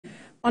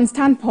On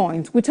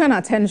Standpoint, we turn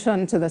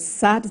attention to the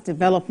sad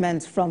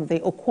development from the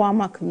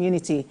Okuoma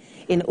community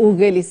in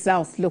Ughelli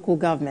South local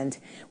government,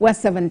 where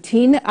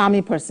 17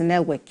 army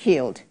personnel were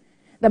killed.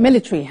 The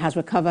military has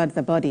recovered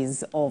the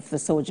bodies of the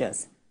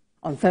soldiers.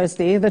 On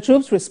Thursday, the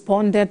troops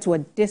responded to a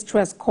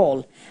distress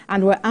call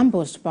and were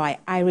ambushed by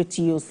irate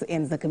youth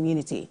in the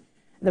community.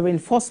 The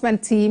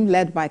reinforcement team,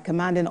 led by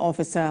commanding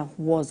officer,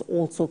 was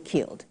also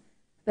killed.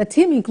 The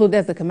team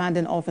included the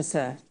commanding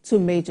officer, 2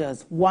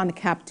 majors, 1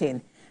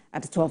 captain,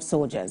 and 12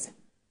 soldiers.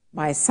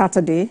 By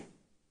Saturday,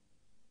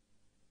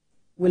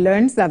 we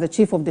learned that the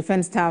Chief of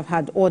Defense Staff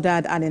had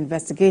ordered an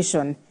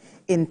investigation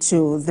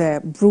into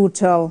the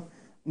brutal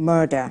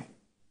murder.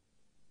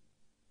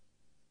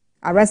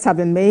 Arrests have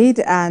been made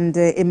and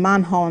a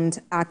manhunt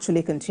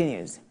actually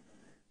continues.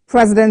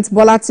 President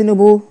Bola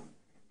Tinubu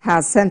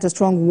has sent a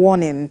strong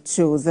warning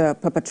to the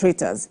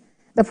perpetrators.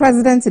 The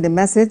president, in a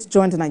message,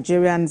 joined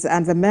Nigerians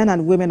and the men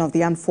and women of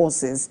the armed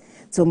forces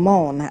to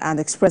mourn and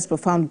express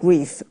profound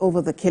grief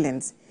over the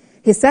killings.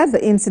 He said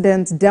the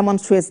incident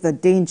demonstrates the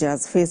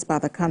dangers faced by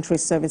the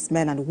country's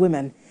servicemen and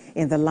women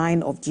in the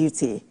line of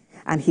duty,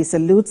 and he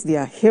salutes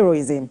their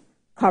heroism,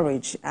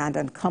 courage, and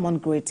uncommon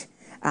grit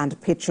and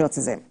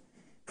patriotism.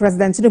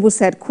 President Tinubu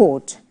said,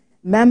 quote,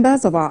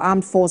 "Members of our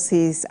armed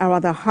forces are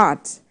at the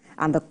heart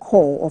and the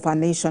core of our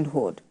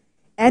nationhood.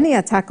 Any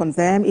attack on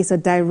them is a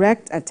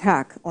direct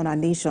attack on our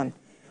nation.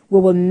 We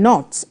will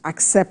not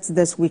accept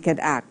this wicked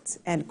act,"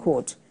 end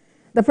quote.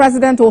 The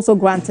president also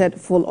granted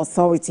full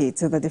authority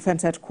to the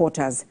Defense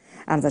Headquarters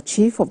and the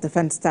Chief of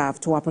Defense Staff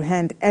to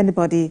apprehend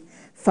anybody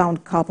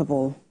found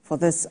culpable for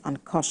this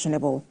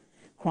unconscionable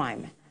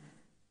crime.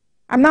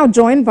 I'm now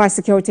joined by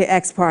security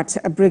expert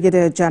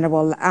Brigadier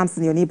General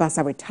Anthony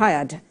Onibasa,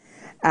 retired,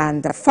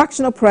 and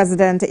Factional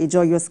President,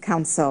 Ijaw Youth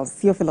Council,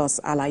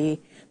 Theophilus Alaye,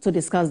 to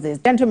discuss this.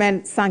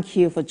 Gentlemen, thank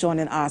you for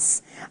joining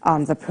us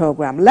on the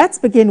program. Let's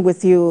begin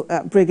with you,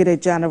 Brigadier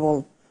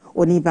General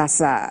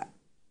Onibasa.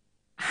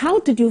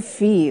 How did you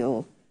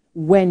feel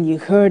when you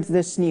heard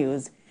this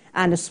news,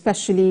 and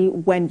especially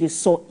when you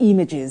saw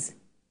images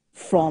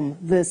from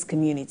this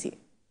community?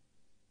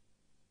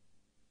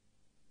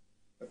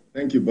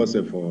 Thank you,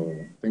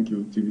 thank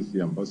you, TVC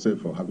and Bosse,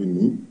 for having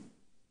me.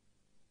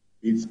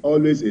 It's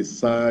always a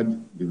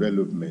sad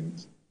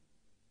development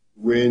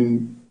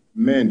when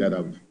men that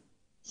have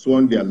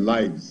sworn their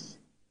lives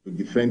to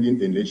defending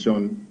a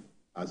nation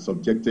are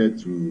subjected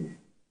to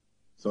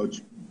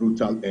such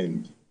brutal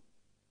end.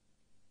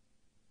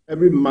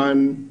 Every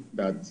man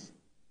that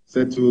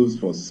settles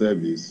for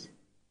service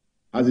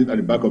has it at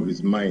the back of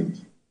his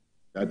mind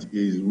that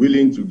he is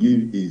willing to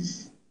give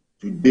his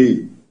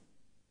today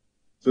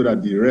so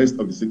that the rest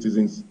of the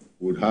citizens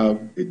would have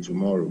a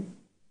tomorrow.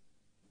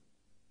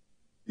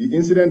 The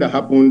incident that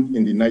happened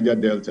in the Niger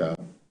Delta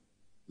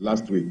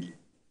last week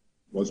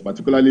was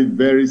particularly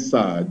very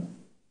sad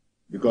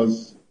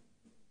because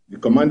the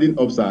commanding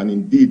officer, and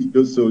indeed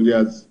those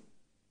soldiers,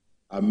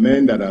 are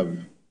men that have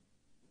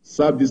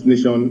served this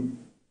nation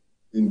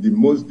in the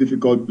most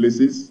difficult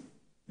places,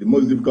 the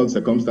most difficult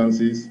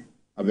circumstances,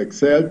 have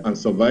excelled and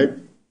survived,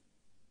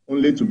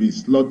 only to be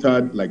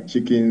slaughtered like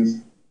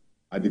chickens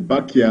at the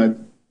backyard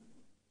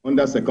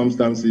under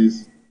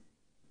circumstances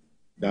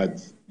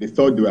that they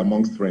thought they were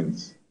amongst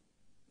friends.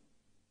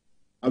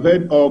 I've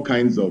heard all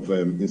kinds of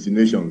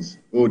insinuations.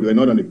 Oh, they were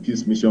not on a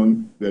peace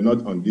mission, they were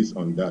not on this,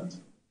 on that.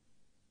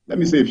 Let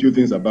me say a few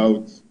things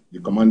about the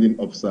commanding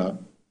officer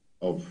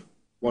of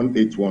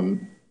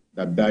 181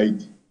 that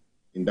died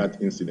in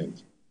that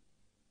incident.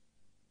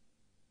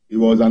 He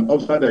was an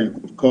officer that you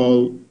could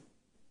call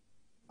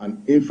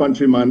an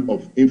infantryman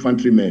of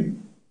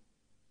infantrymen.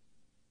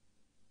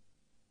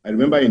 I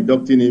remember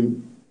inducting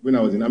him when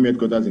I was in Army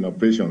Headquarters in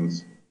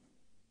operations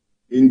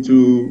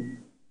into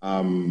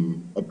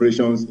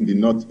operations in the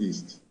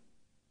Northeast.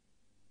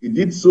 He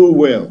did so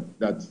well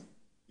that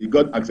he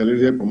got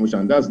accelerated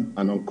promotion. That's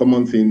an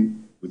uncommon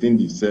thing within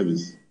the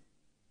service.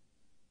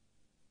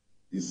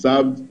 He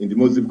served in the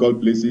most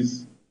difficult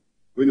places.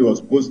 When he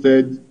was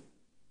posted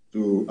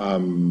to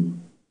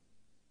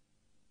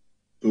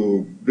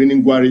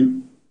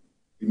Gwari,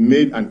 he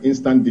made an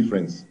instant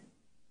difference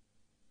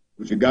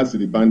with regards to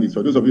the bandits.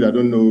 For those of you that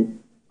don't know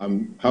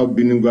how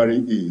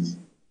Gwari is,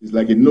 it's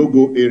like a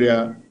no-go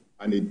area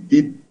and a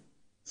deep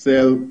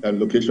cell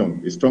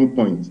location, a strong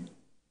point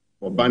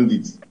for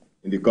bandits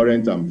in the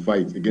current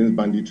fight against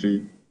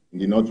banditry in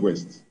the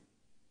Northwest.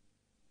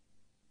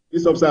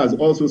 This officer has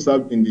also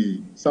served in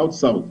the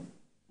South-South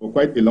for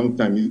quite a long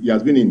time. He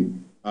has been in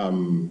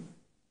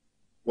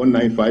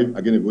 195,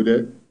 again, he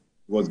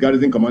was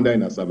garrison commander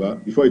in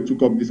Asaba before he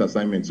took up this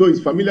assignment. So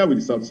he's familiar with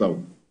the South-South.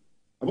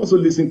 I've also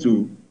listened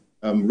to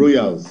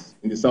royals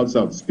in the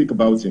South-South speak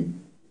about him.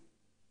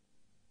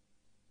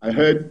 I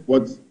heard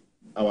what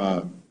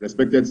our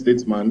respected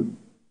statesman,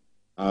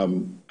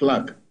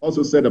 Clark,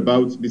 also said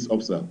about this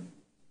officer.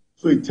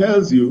 So it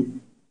tells you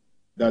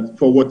that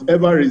for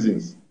whatever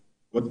reasons,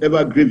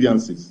 whatever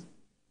grievances,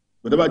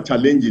 whatever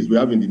challenges we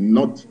have in the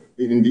North,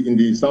 in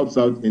the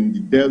South-South, in the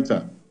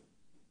Delta,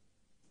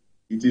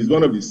 it is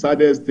one of the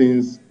saddest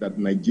things that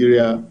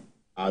Nigeria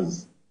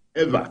has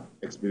ever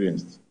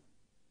experienced.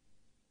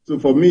 So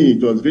for me,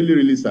 it was really,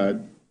 really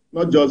sad,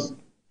 not just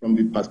from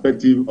the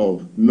perspective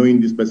of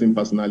knowing this person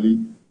personally,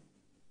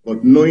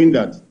 but knowing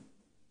that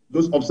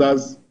those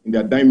officers in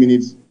their dying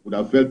minutes would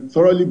have felt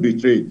thoroughly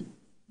betrayed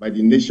by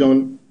the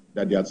nation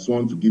that they had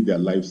sworn to give their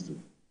lives to.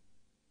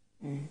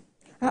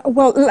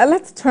 Well,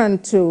 let's turn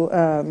to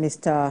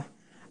Mr.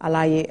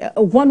 Alaye.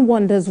 One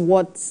wonders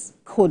what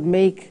could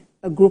make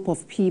a group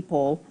of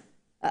people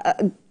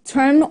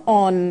turn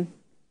on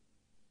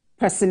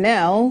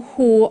personnel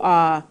who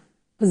are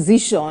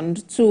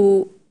positioned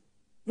to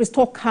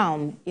restore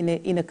calm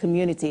in a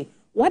community.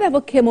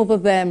 Whatever came over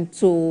them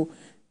to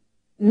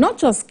not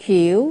just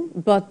kill,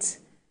 but,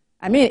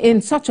 I mean,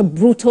 in such a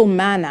brutal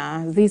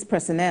manner, these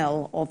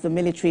personnel of the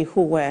military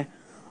who were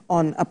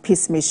on a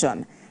peace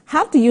mission.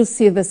 How do you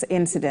see this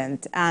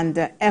incident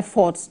and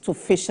efforts to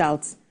fish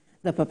out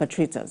the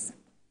perpetrators?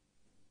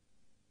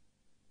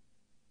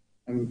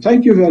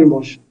 Thank you very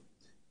much.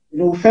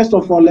 First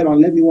of all,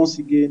 let me once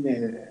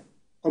again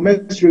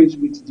commensurate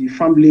with the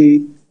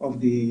family of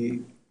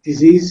the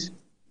deceased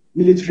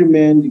military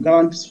men, the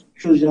gallant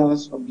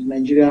soldiers of the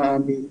Nigerian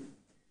Army,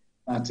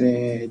 that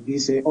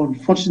this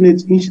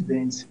unfortunate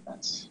incident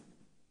that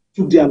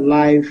took their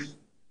life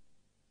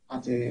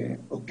at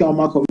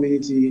Okuoma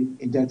community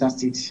in Delta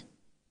State.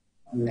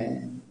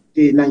 And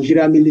the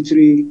Nigerian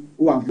military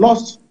who have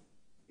lost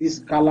these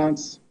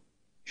gallant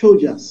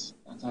soldiers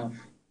that have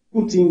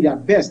put in their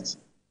best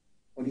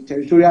for the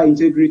territorial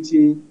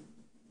integrity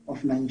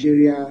of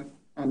Nigeria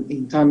and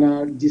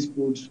internal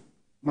dispute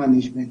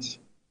management.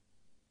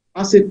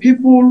 As a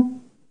people,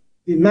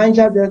 the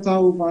Niger Delta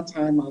over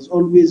time has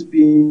always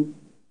been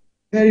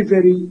very,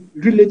 very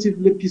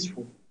relatively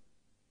peaceful.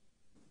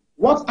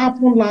 What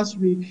happened last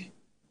week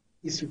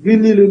is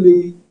really,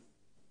 really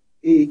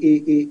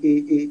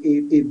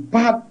a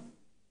bad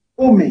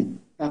omen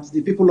that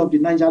the people of the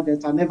Niger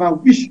Delta never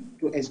wish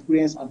to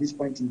experience at this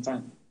point in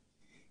time.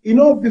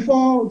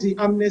 Before the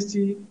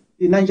amnesty,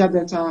 the Niger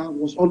Delta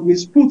was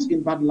always put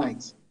in bad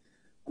light.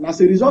 And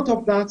as a result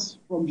of that,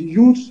 from the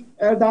youth,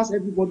 elders,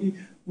 everybody,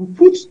 we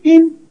put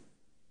in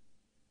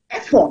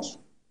effort,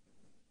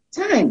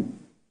 time,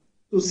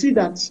 to see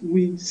that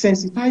we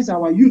sensitize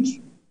our youth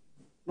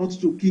not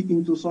to key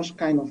into such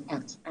kind of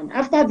acts. And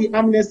after the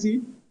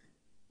amnesty,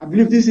 I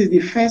believe this is the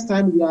first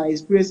time we are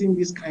experiencing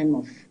this kind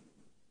of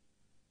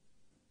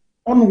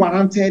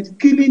unwarranted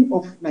killing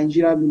of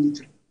Nigerian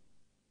military.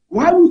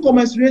 While we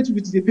commiserate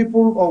with the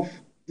people of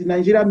the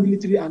Nigerian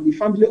military and the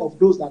family of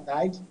those that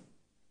died,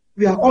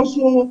 we are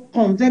also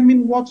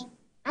condemning what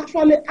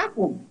actually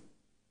happened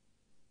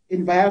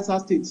in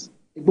Bayelsa State,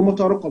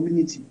 Igbomotoro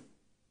community,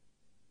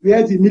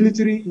 where the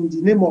military, in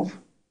the name of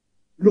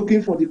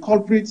looking for the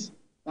culprits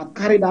that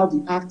carried out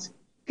the act,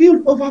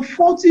 killed over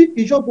 40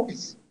 Ijo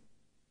boys,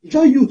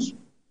 Ijo youth,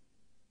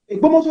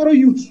 Igbomotoro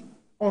youth,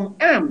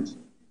 unarmed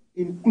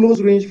in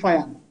close-range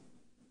fire.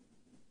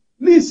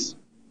 Please,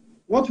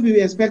 what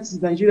we expect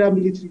the Nigerian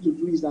military to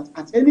do is that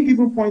at any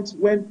given point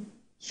when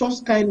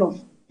such kind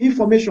of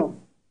information,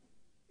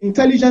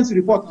 intelligence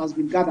report has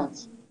been gathered,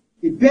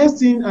 the best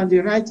thing and the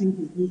right thing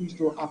to do is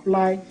to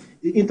apply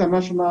the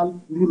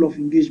international rule of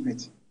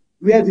engagement,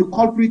 where the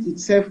culprit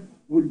itself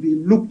will be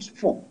looked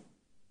for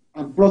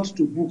and brought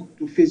to book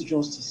to face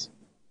justice.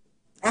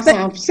 As I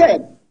have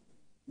said,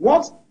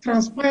 what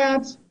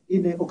transpired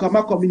in the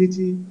Okuoma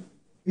community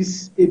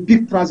is a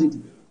big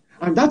tragedy.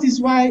 And that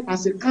is why,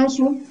 as a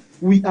council,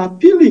 we are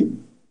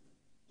appealing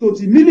to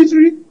the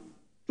military,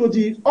 to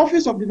the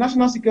Office of the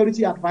National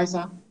Security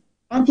Advisor,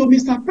 and to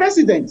Mr.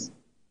 President,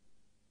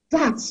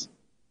 that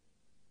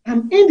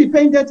an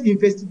independent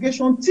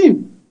investigation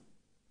team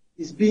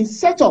is being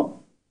set up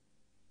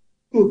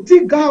to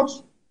dig out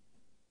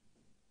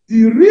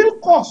the real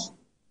cause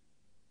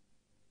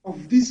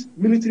of these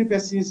military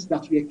persons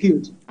that were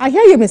killed. I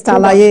hear you, Mr.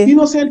 Alaye.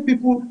 Innocent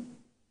people.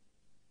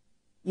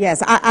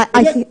 Yes,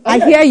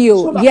 I hear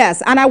you.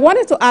 Yes, and I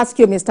wanted to ask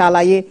you, Mr.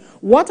 Alaye,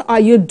 what are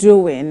you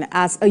doing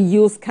as a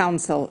youth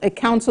council, a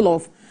council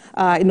of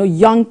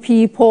young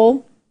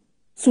people,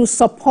 to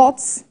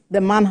support the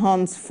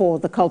manhunt for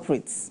the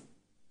culprits?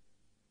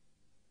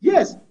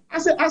 Yes,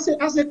 as a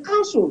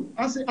council,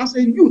 as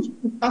a youth,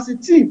 as a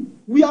team,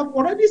 we have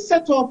already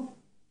set up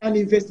an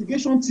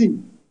investigation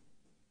team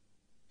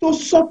to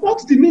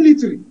support the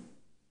military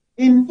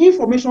in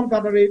information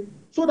gathering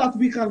so that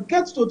we can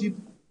get to the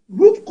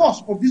root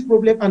cause of this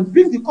problem and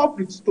bring the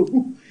culprits to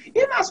book.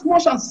 In as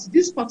much as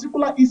this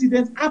particular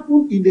incident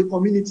happened in the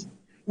community,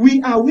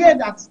 we are aware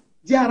that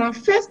there are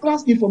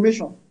first-class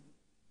information.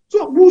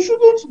 So we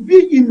shouldn't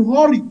be in a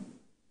hurry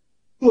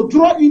to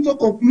draw into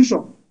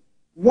conclusion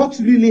what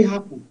really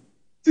happened.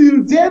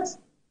 Till date,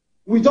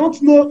 we don't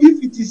know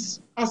if it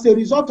is as a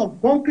result of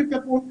bunkering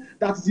people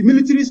that the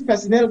military's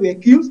personnel were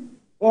killed,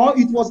 or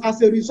it was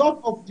as a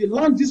result of the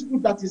land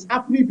dispute that is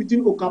happening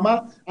between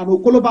Okuoma and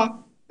Okoloba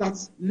that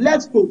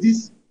led to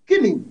this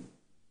killing.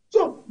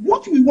 So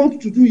what we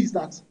want to do is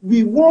that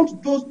we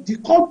want the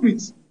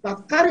culprits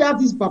that carry out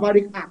this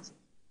barbaric act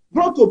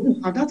brought to book,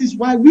 and that is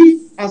why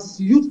we, as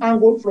youth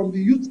angle from the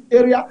youth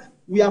area,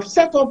 we have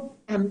set up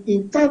an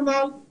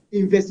internal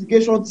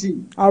investigation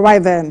team. All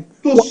right, then.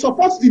 To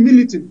support the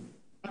military.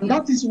 And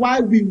that is why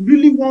we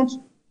really want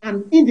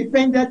an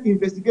independent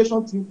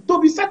investigation team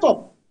to be set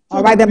up. So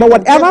all right, then. But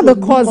whatever the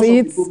cause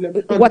is,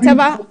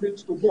 whatever.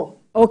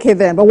 Okay,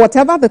 then. But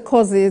whatever the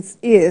cause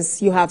is,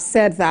 you have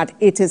said that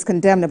it is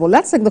condemnable.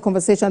 Let's take the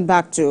conversation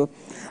back to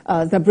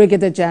the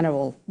Brigadier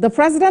General. The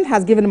President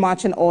has given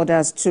marching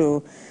orders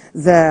to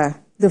the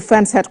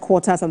Defense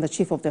Headquarters and the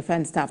Chief of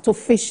Defense Staff to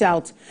fish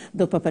out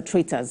the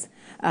perpetrators.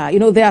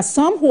 There are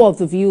some who are of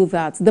the view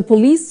that the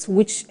police,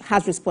 which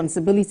has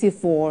responsibility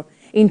for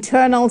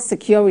internal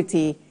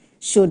security,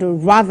 should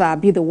rather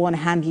be the one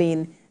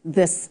handling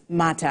this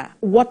matter.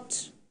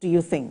 What do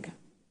you think?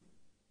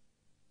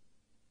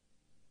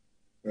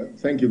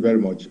 Thank you very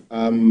much.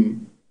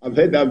 I've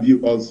heard that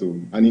view also,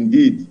 and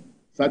indeed,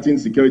 certain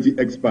security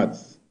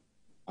experts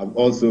have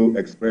also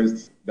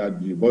expressed that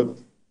view. But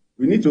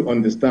we need to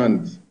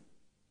understand,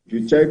 if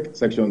you check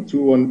Section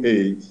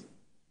 218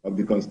 of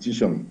the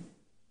Constitution,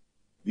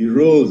 the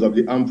roles of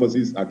the armed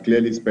forces are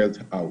clearly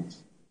spelled out: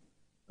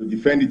 to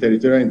defend the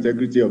territorial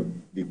integrity of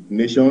the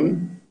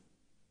nation,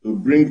 to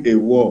bring a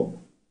war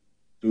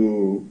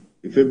to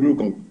a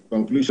favorable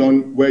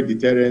conclusion where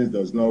deterrence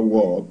does not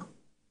work,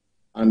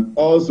 and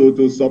also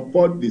to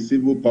support the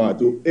civil power,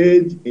 to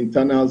aid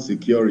internal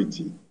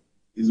security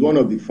is one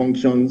of the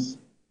functions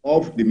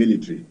of the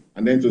military,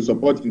 and then to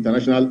support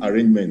international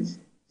arrangements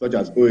such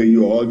as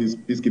OAU or all these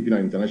peacekeeping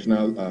and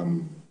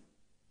international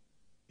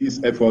peace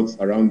efforts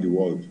around the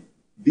world.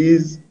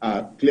 These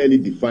are clearly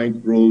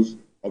defined roles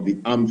of the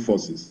armed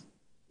forces.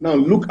 Now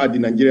look at the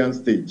Nigerian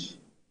stage.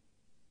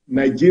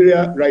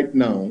 Nigeria right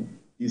now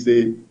is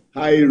a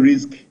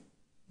high-risk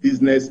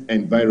business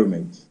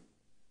environment.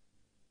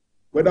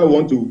 Whether we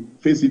want to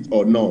face it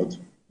or not,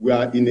 we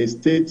are in a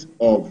state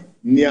of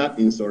near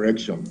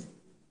insurrection,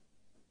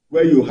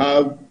 where you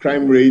have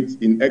crime rates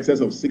in excess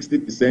of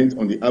 60%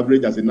 on the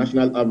average as a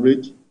national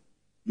average.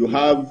 You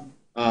have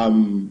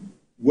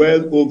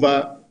well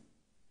over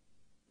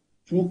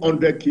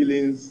 200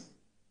 killings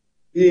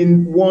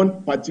in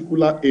one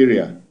particular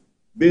area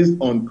based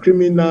on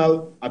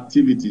criminal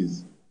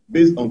activities,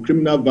 based on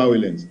criminal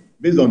violence,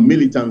 based on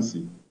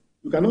militancy.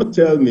 You cannot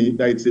tell me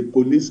that it's a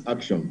police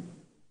action.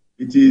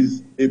 It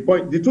is a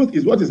point. The truth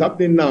is, what is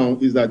happening now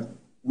is that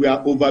we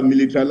are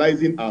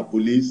over-militarizing our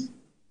police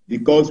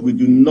because we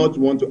do not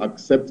want to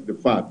accept the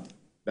fact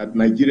that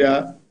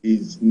Nigeria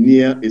is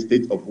near a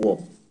state of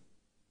war.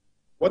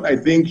 What I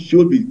think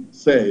should be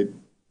said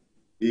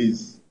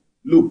is,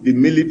 look, the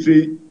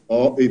military,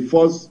 or a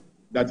force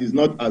that is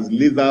not as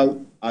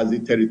lethal as the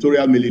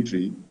territorial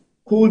military,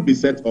 could be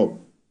set up.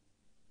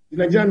 The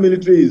Nigerian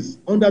military is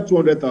under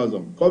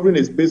 200,000, covering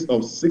a space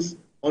of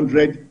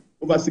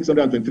over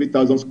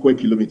 623,000 square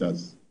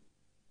kilometers.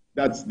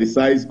 That's the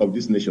size of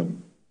this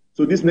nation.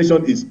 So this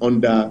nation is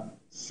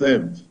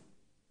underserved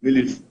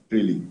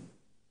militarily.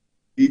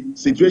 The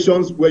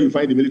situations where you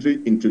find the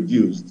military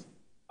introduced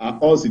are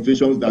all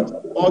situations that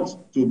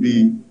ought to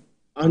be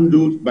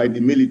handled by the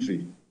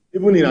military.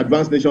 Even in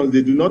advanced nations,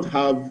 they do not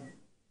have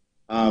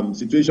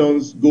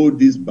situations go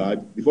this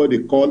bad before they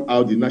call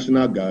out the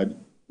National Guard,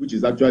 which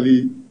is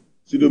actually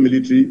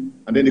pseudo-military,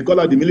 and then they call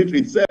out the military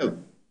itself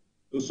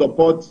to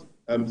support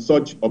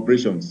such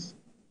operations.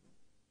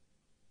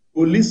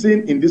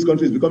 Policing in this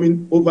country is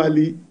becoming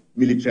overly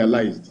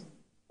militarized.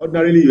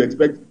 Ordinarily, you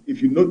expect,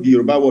 if you know the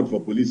Yoruba word for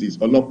police is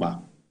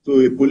olopa, so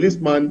a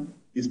policeman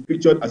is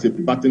pictured as a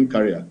baton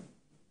carrier.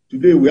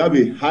 Today, we have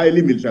a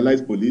highly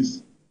militarized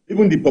police.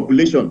 Even the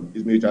population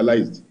is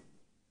militarized.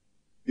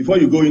 Before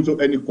you go into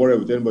any quarrel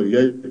with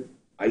anybody,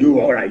 are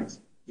you all right?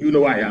 You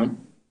know who I am?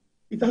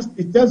 It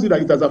tells you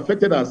that it has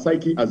affected our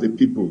psyche as a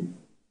people.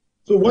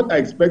 So what I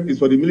expect is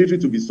for the military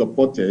to be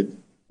supported,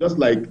 just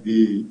like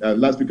the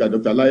last speaker,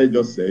 Dr. Laye,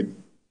 just said.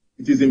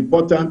 It is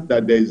important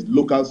that there is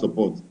local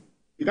support.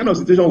 The kind of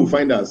situation we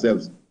find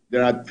ourselves,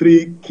 there are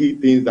three key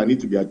things that need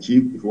to be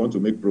achieved if we want to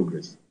make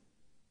progress.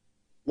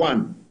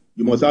 One,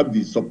 you must have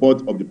the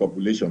support of the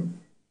population.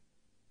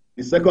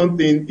 The second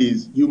thing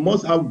is you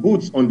must have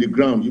boots on the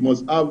ground. You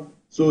must have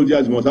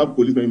soldiers, you must have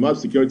policemen, you must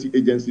have security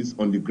agencies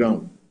on the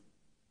ground.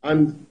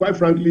 And quite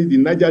frankly, the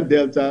Niger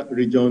Delta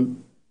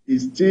region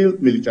is still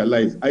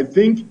militarized. I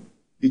think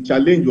the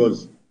challenge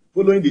was,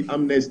 following the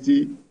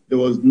amnesty, there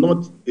was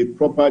not a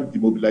proper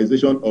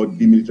demobilization or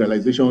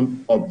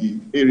demilitarization of the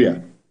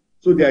area.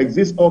 So there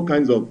exists all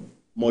kinds of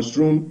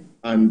mushroom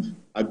and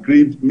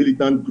aggrieved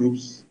militant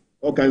groups,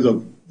 all kinds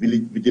of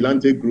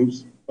vigilante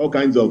groups, all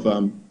kinds of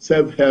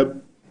self-help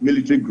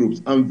military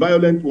groups, and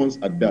violent ones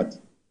at that.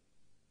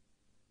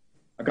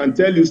 I can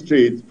tell you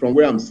straight from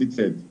where I'm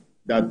seated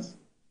that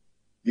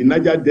the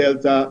Niger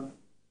Delta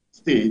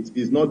state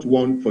is not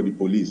one for the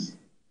police.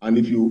 And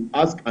if you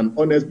ask an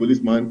honest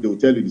policeman, they will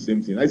tell you the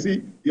same thing. I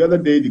see the other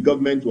day the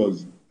government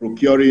was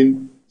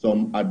procuring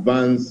some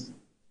advanced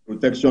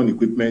protection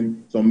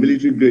equipment, some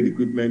military grade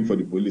equipment for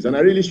the police. And I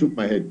really shook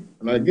my head.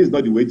 And I guess it's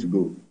not the way to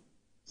go.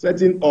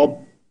 Setting up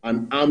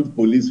an armed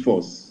police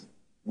force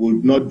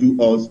would not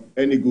do us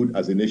any good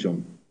as a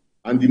nation.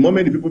 And the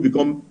moment the people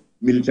become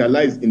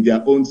militarized in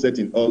their own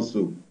setting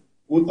also,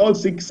 will all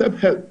seek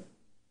self-help.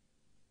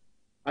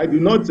 I do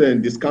not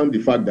discount the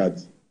fact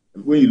that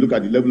when you look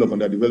at the level of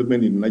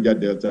underdevelopment in Niger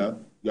Delta,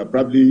 you are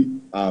probably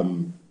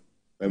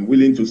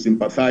willing to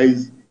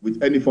sympathize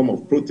with any form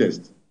of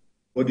protest.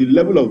 But the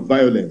level of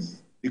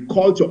violence, the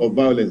culture of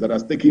violence that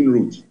has taken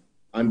root,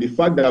 and the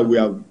fact that we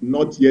have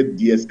not yet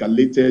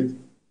de-escalated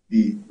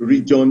the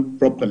region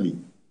properly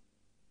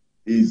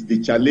is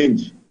the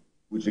challenge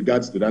with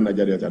regards to that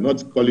Niger Delta,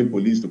 not calling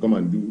police to come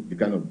and do the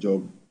kind of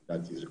job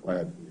that is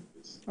required.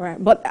 All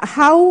right, but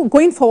how,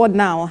 going forward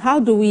now, how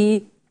do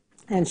we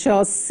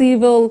ensure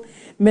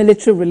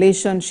civil-military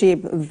relationship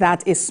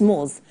that is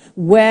smooth,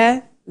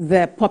 where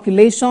the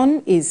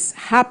population is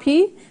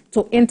happy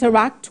to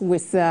interact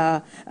with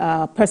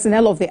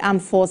personnel of the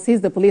armed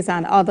forces, the police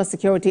and other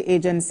security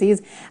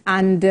agencies,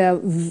 and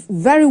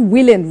very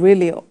willing,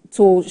 really,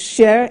 to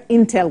share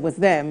intel with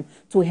them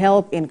to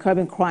help in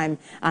curbing crime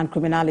and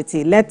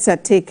criminality? Let's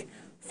take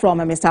from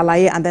Mr.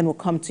 Alaye, and then we'll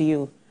come to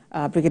you,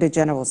 Brigadier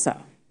General, sir.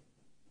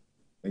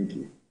 Thank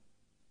you.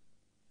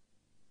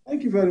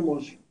 Thank you very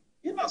much.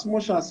 In as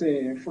much as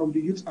from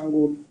the youth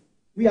angle,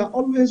 we are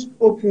always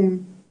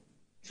open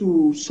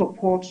to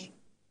support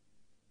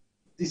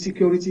the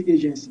security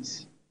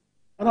agencies.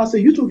 And as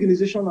a youth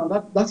organization, and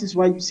that is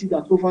why you see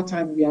that over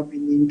time we have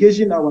been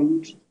engaging our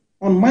youth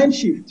on mind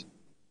shift,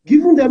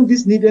 giving them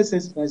this needed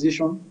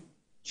sensitization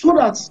so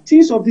that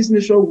things of this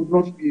nature would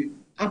not be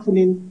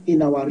happening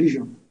in our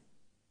region.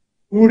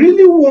 We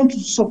really want to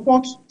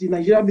support the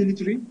Nigerian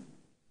military,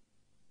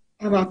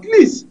 and at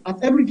least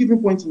at every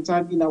given point in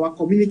time in our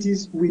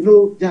communities, we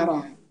know there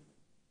are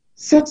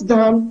set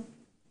down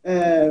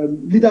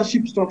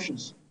leadership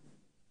structures.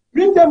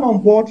 Bring them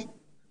on board,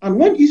 and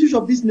when issues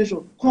of this nature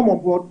come on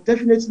board,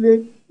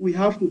 definitely we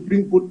have to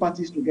bring both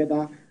parties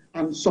together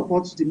and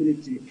support the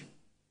military,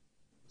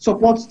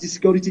 support the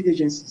security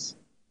agencies.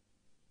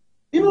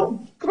 You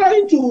know,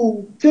 trying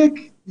to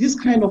take this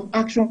kind of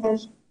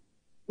actions,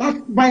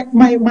 like my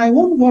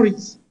own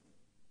worries.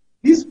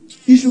 This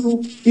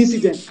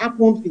incident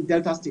happened in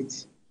Delta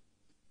State,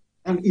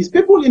 and it's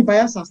people in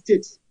Bayelsa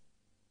State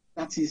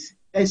that is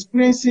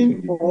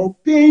experiencing or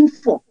paying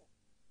for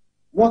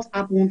what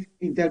happened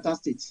in Delta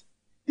State.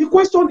 The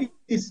question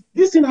is,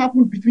 this thing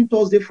happened between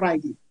Thursday,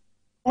 Friday.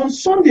 On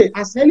Sunday,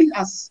 as early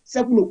as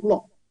 7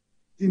 o'clock,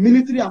 the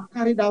military have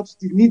carried out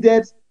the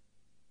needed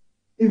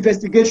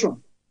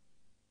investigation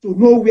to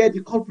know where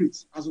the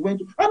culprits has went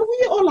to. And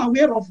we are all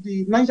aware of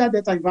the Niger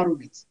Delta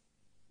environment.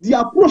 The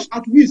approach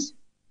at which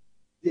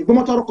the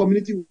Gomatoro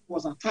community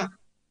was attacked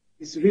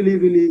is really,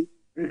 really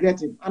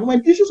regretting. And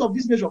when issues of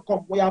this nature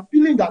come, we are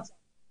feeling that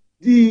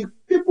the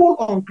people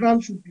on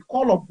ground should be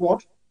called on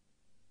board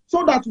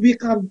so that we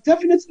can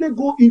definitely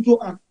go into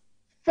and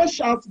fetch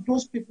out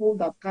those people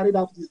that carried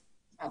out this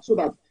act, so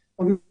that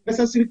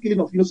unnecessary killing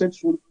of innocent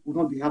souls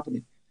will not be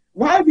happening.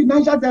 While the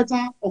Niger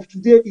Delta of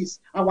today is,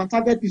 our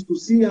target is to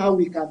see how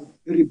we can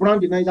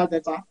rebrand the Niger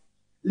Delta.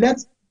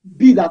 Let's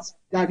be that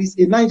there is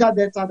a Niger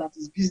Delta that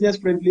is business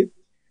friendly.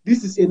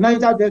 This is a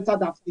Niger Delta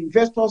that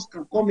investors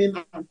can come in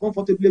and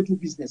comfortably do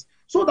business,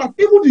 so that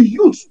even the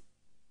youth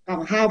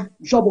can have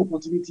job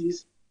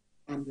opportunities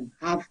and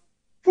have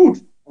food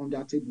on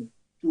their table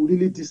to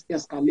really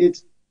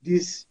de-escalate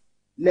this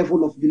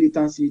level of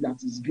militancy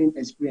that is being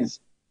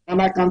experienced.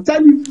 And I can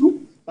tell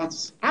you that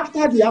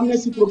after the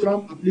amnesty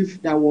program, I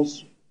believe there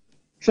was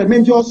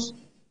tremendous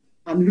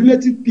and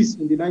relative peace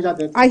in the Niger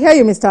Delta. I hear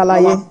you, Mr.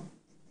 Alaye.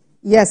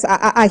 Yes,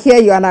 I hear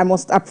you, and I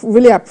must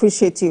really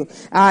appreciate you.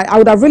 I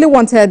would have really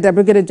wanted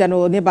Brigadier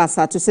General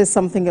Nibasa to say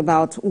something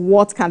about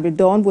what can be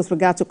done with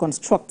regard to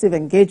constructive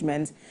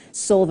engagement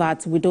so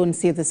that we don't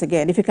see this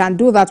again. If you can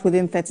do that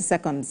within 30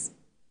 seconds,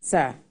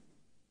 sir.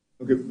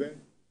 Okay, Ben.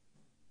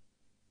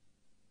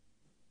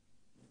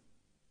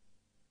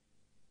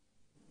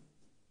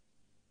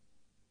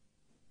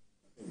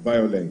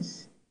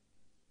 Violence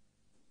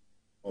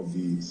of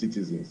the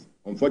citizens.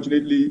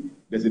 Unfortunately,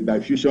 there's a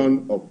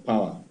diffusion of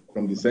power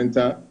from the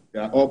center.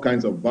 There are all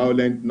kinds of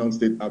violent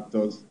non-state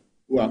actors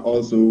who are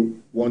also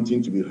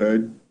wanting to be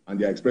heard, and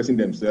they are expressing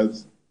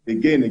themselves,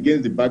 again,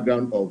 against the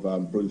background of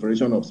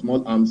proliferation of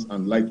small arms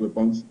and light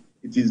weapons.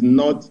 It is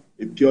not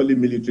a purely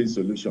military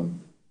solution.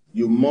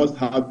 You must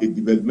have a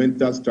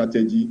developmental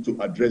strategy to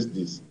address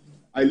this.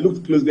 I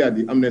looked closely at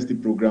the amnesty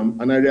program,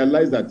 and I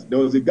realized that there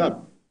was a gap.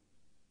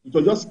 It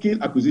was just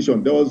skill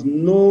acquisition. There was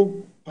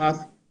no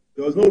path,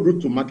 there was no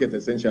route to market,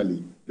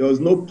 essentially. There was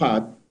no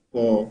path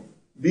for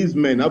these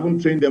men.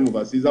 Haven't trained them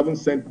overseas, haven't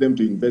sent them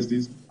to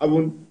universities,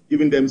 haven't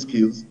given them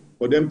skills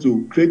for them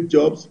to create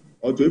jobs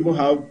or to even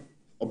have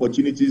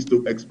opportunities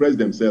to express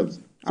themselves.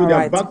 So they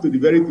are back to the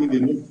very thing they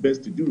know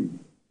best to do.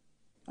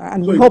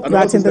 And we hope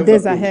that in the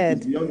days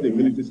ahead, beyond the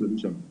military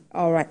solution.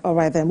 All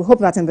right then. We hope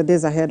that in the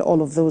days ahead,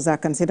 all of those are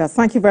considered.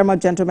 Thank you very much,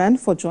 gentlemen,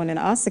 for joining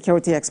us.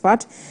 Security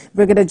expert,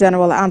 Brigadier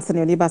General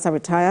Anthony Onibasa,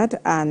 retired,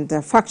 and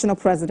Factional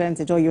President,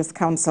 Ijaw Youth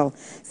Council,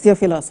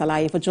 Theophilus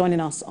Alaye, for joining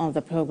us on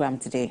the program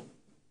today.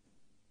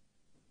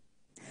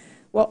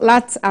 Well,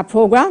 that's our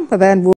program, but then we'll